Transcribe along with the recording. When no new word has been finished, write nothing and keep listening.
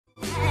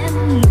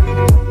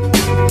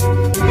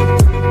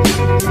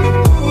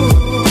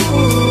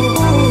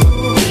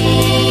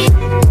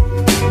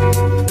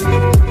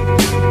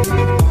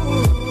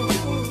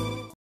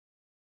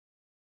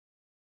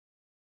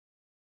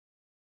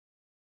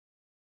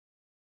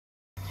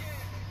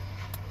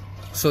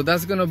So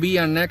that's gonna be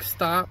our next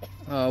stop.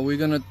 We're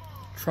gonna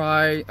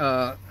try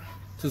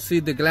to see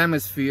the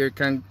Glamis Fear.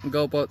 Can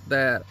go up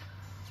that.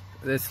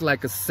 It's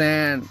like a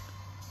sand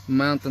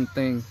mountain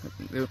thing.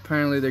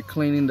 Apparently they're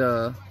cleaning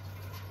the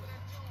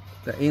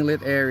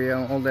inlet area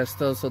and all that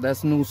stuff, so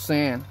that's new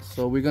sand.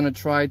 So we're gonna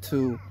try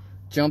to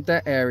jump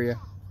that area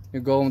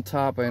and go on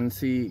top and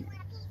see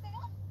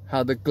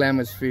how the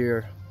Glamis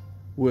Fear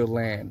will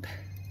land.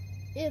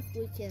 If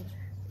we can.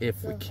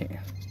 If we can.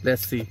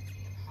 Let's see.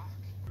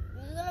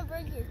 You're gonna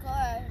break your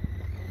car,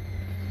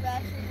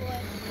 Bastard boy.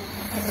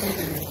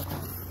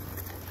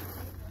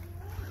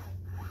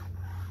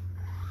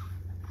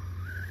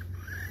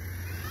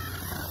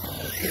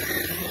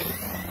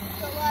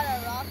 There's a lot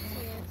of rocks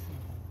here.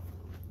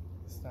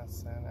 It's not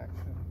sand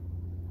actually.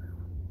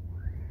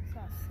 It's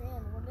not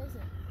sand. What is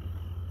it?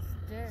 It's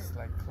dirt. It's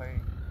like clay.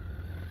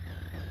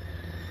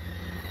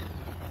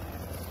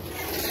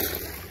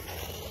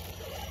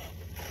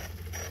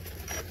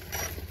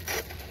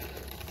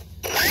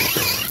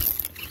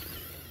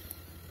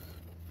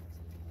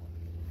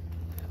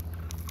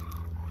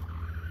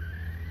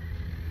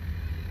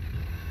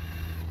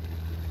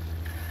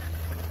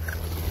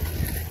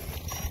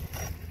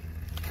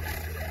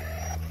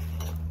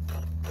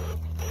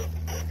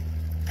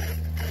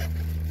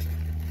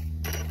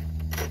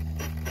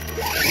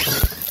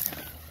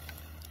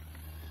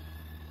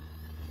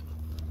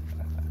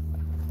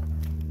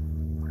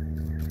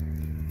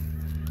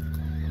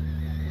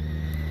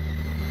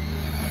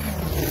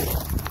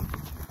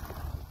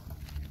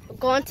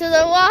 Going to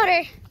the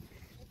water.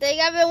 Thing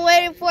I've been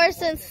waiting for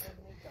since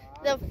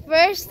the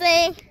first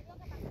day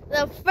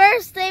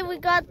we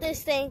got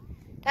this thing.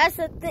 That's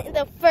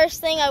the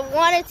first thing I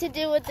wanted to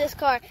do with this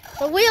car.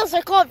 The wheels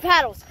are called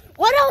paddles.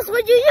 What else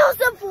would you use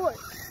them for?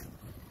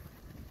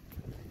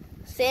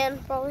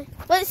 Sand, probably.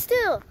 But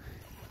still.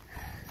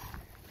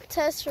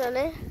 Test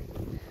running.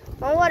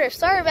 On water.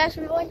 Sorry,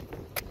 Bastard boy.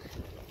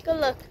 Good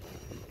luck.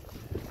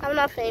 I'm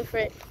not paying for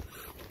it.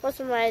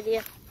 Wasn't my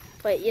idea.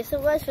 But yes, it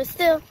was, but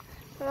still.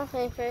 I'm not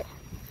paying for it.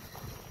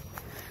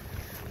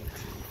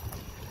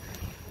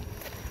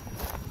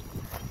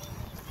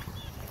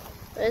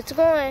 It's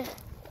going.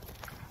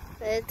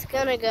 It's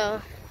gonna go.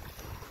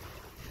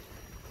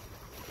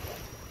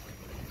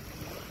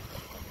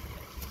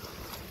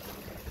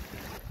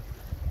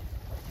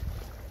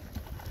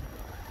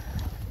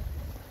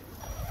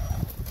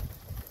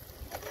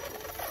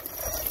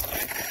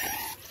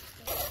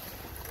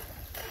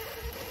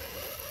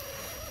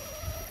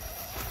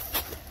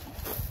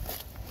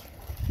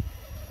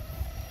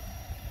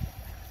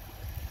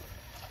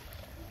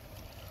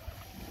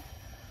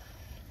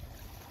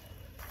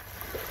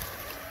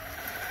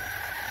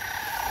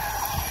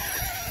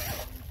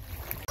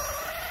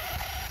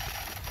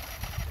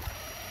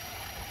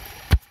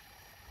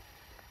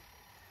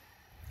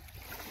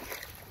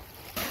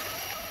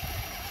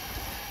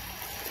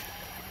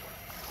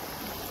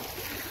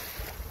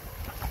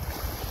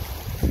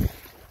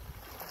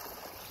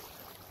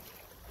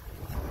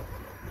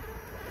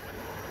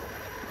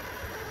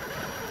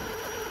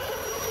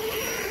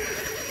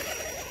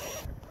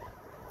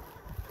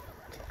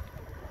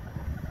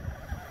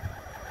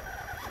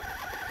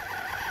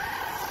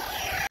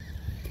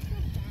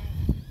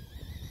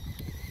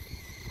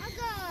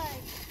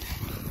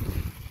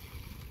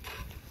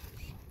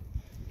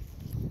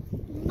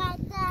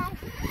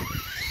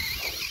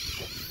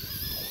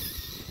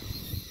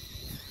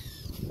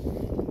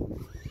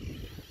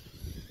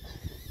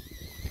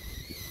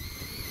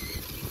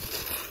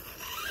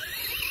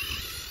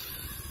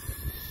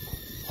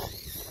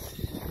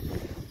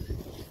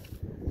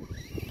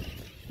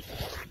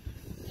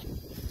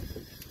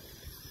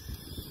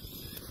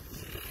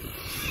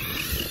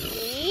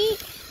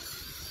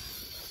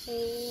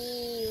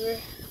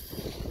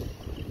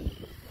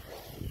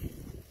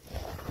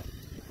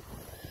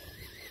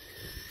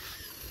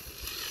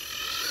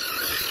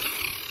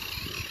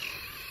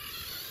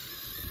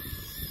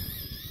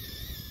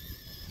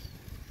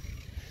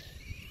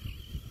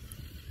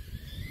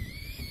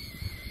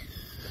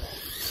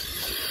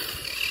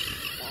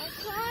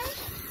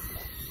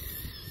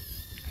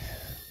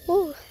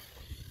 Ooh.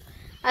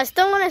 I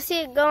still want to see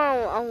it go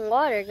on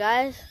water,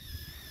 guys.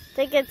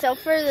 Think it's up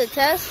for the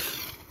test?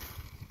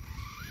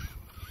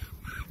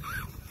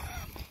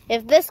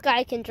 If this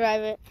guy can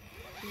drive it,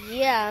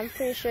 yeah, I'm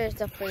pretty sure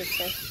it's up for the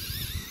test.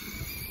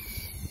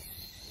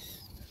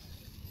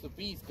 It's a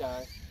beast,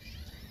 guys.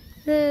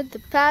 The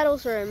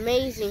paddles are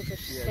amazing for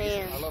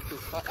sand. I love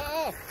this.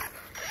 Oh!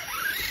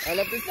 I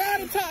love this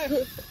paddle time.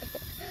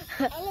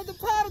 I love the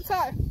paddle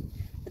time.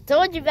 I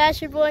told you,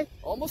 Bastard boy.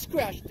 Almost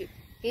crashed it.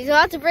 He's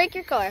about to break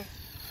your car.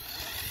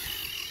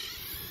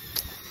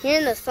 Here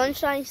in the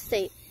Sunshine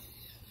State.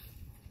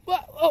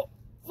 Oh,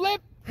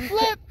 flip,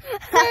 flip,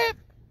 flip.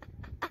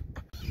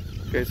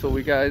 Okay, so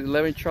we got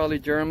 11 Charlie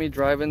Jeremy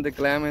driving the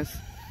Glamis.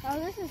 Oh,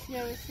 this is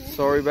never seen.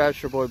 Sorry,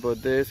 Bastard boy,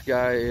 but this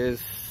guy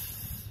is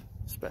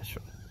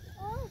special.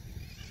 Oh.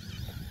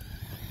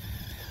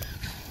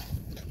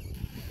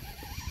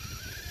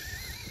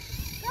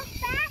 Go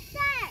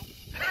faster!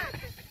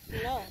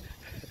 No.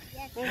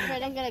 Yes.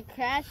 afraid I'm gonna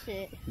crash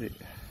it. Yeah.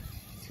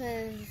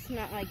 Because it's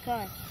not my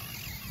car.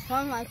 If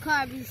on my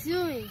car, I'd be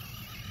suing.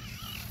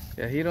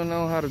 Yeah, he don't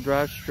know how to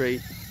drive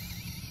straight.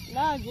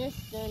 No,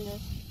 just doing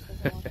this.